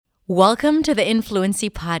Welcome to the Influency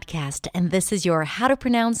Podcast, and this is your How to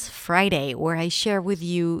Pronounce Friday, where I share with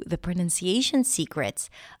you the pronunciation secrets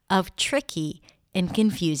of tricky and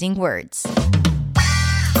confusing words.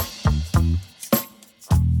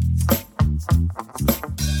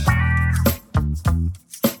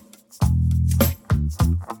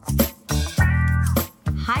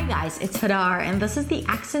 Hi guys, it's Hadar, and this is the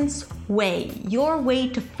Accents Way, your way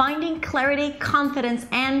to finding clarity, confidence,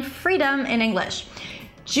 and freedom in English.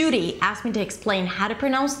 Judy asked me to explain how to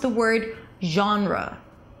pronounce the word genre.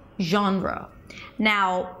 Genre.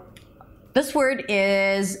 Now, this word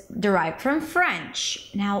is derived from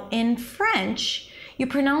French. Now, in French, you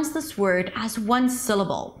pronounce this word as one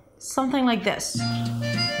syllable. Something like this.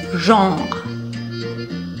 Genre.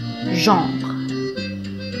 Genre.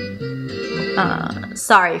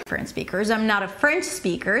 Sorry, French speakers. I'm not a French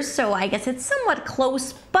speaker, so I guess it's somewhat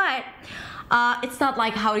close, but it's not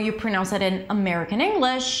like how you pronounce it in American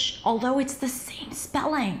English, although it's the same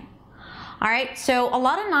spelling. All right, so a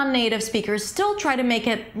lot of non-native speakers still try to make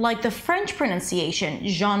it like the French pronunciation,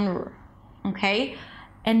 genre, okay?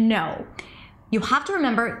 And no, you have to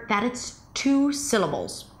remember that it's two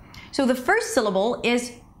syllables. So the first syllable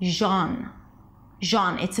is Jean.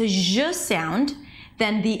 Jean, it's a J sound,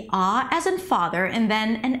 then the A as in father, and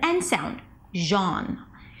then an N sound, Jean.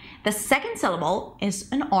 The second syllable is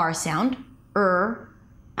an R sound, and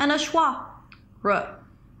a schwa,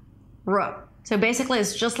 r. So basically,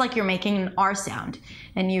 it's just like you're making an R sound,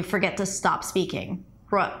 and you forget to stop speaking,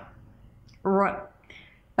 r.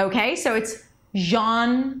 Okay, so it's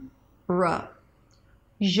genre,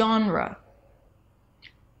 genre,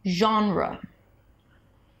 genre.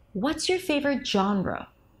 What's your favorite genre?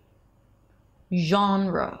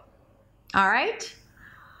 Genre. All right?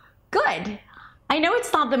 Good. I know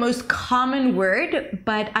it's not the most common word,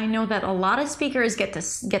 but I know that a lot of speakers get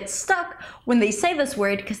stuck when they say this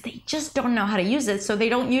word because they just don't know how to use it, so they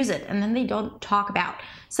don't use it, and then they don't talk about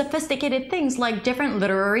sophisticated things like different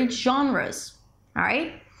literary genres. All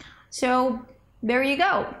right? So there you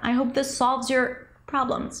go. I hope this solves your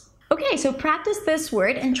problems. Okay, so practice this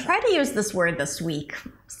word and try to use this word this week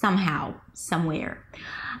somehow, somewhere.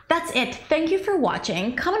 That's it. Thank you for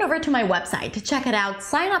watching. Come on over to my website to check it out,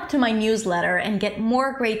 sign up to my newsletter, and get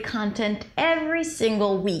more great content every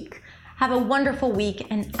single week. Have a wonderful week,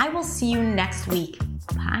 and I will see you next week.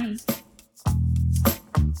 Bye.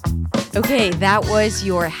 Okay, that was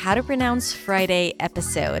your How to Pronounce Friday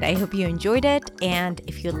episode. I hope you enjoyed it, and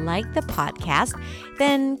if you like the podcast,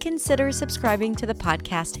 then consider subscribing to the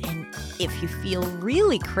podcast, and if you feel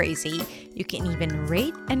really crazy, you can even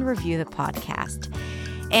rate and review the podcast.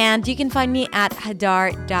 And you can find me at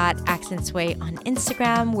hadar.accentsway on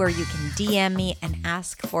Instagram, where you can DM me and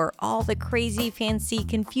ask for all the crazy, fancy,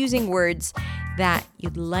 confusing words that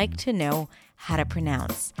you'd like to know how to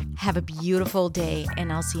pronounce. Have a beautiful day,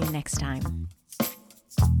 and I'll see you next time.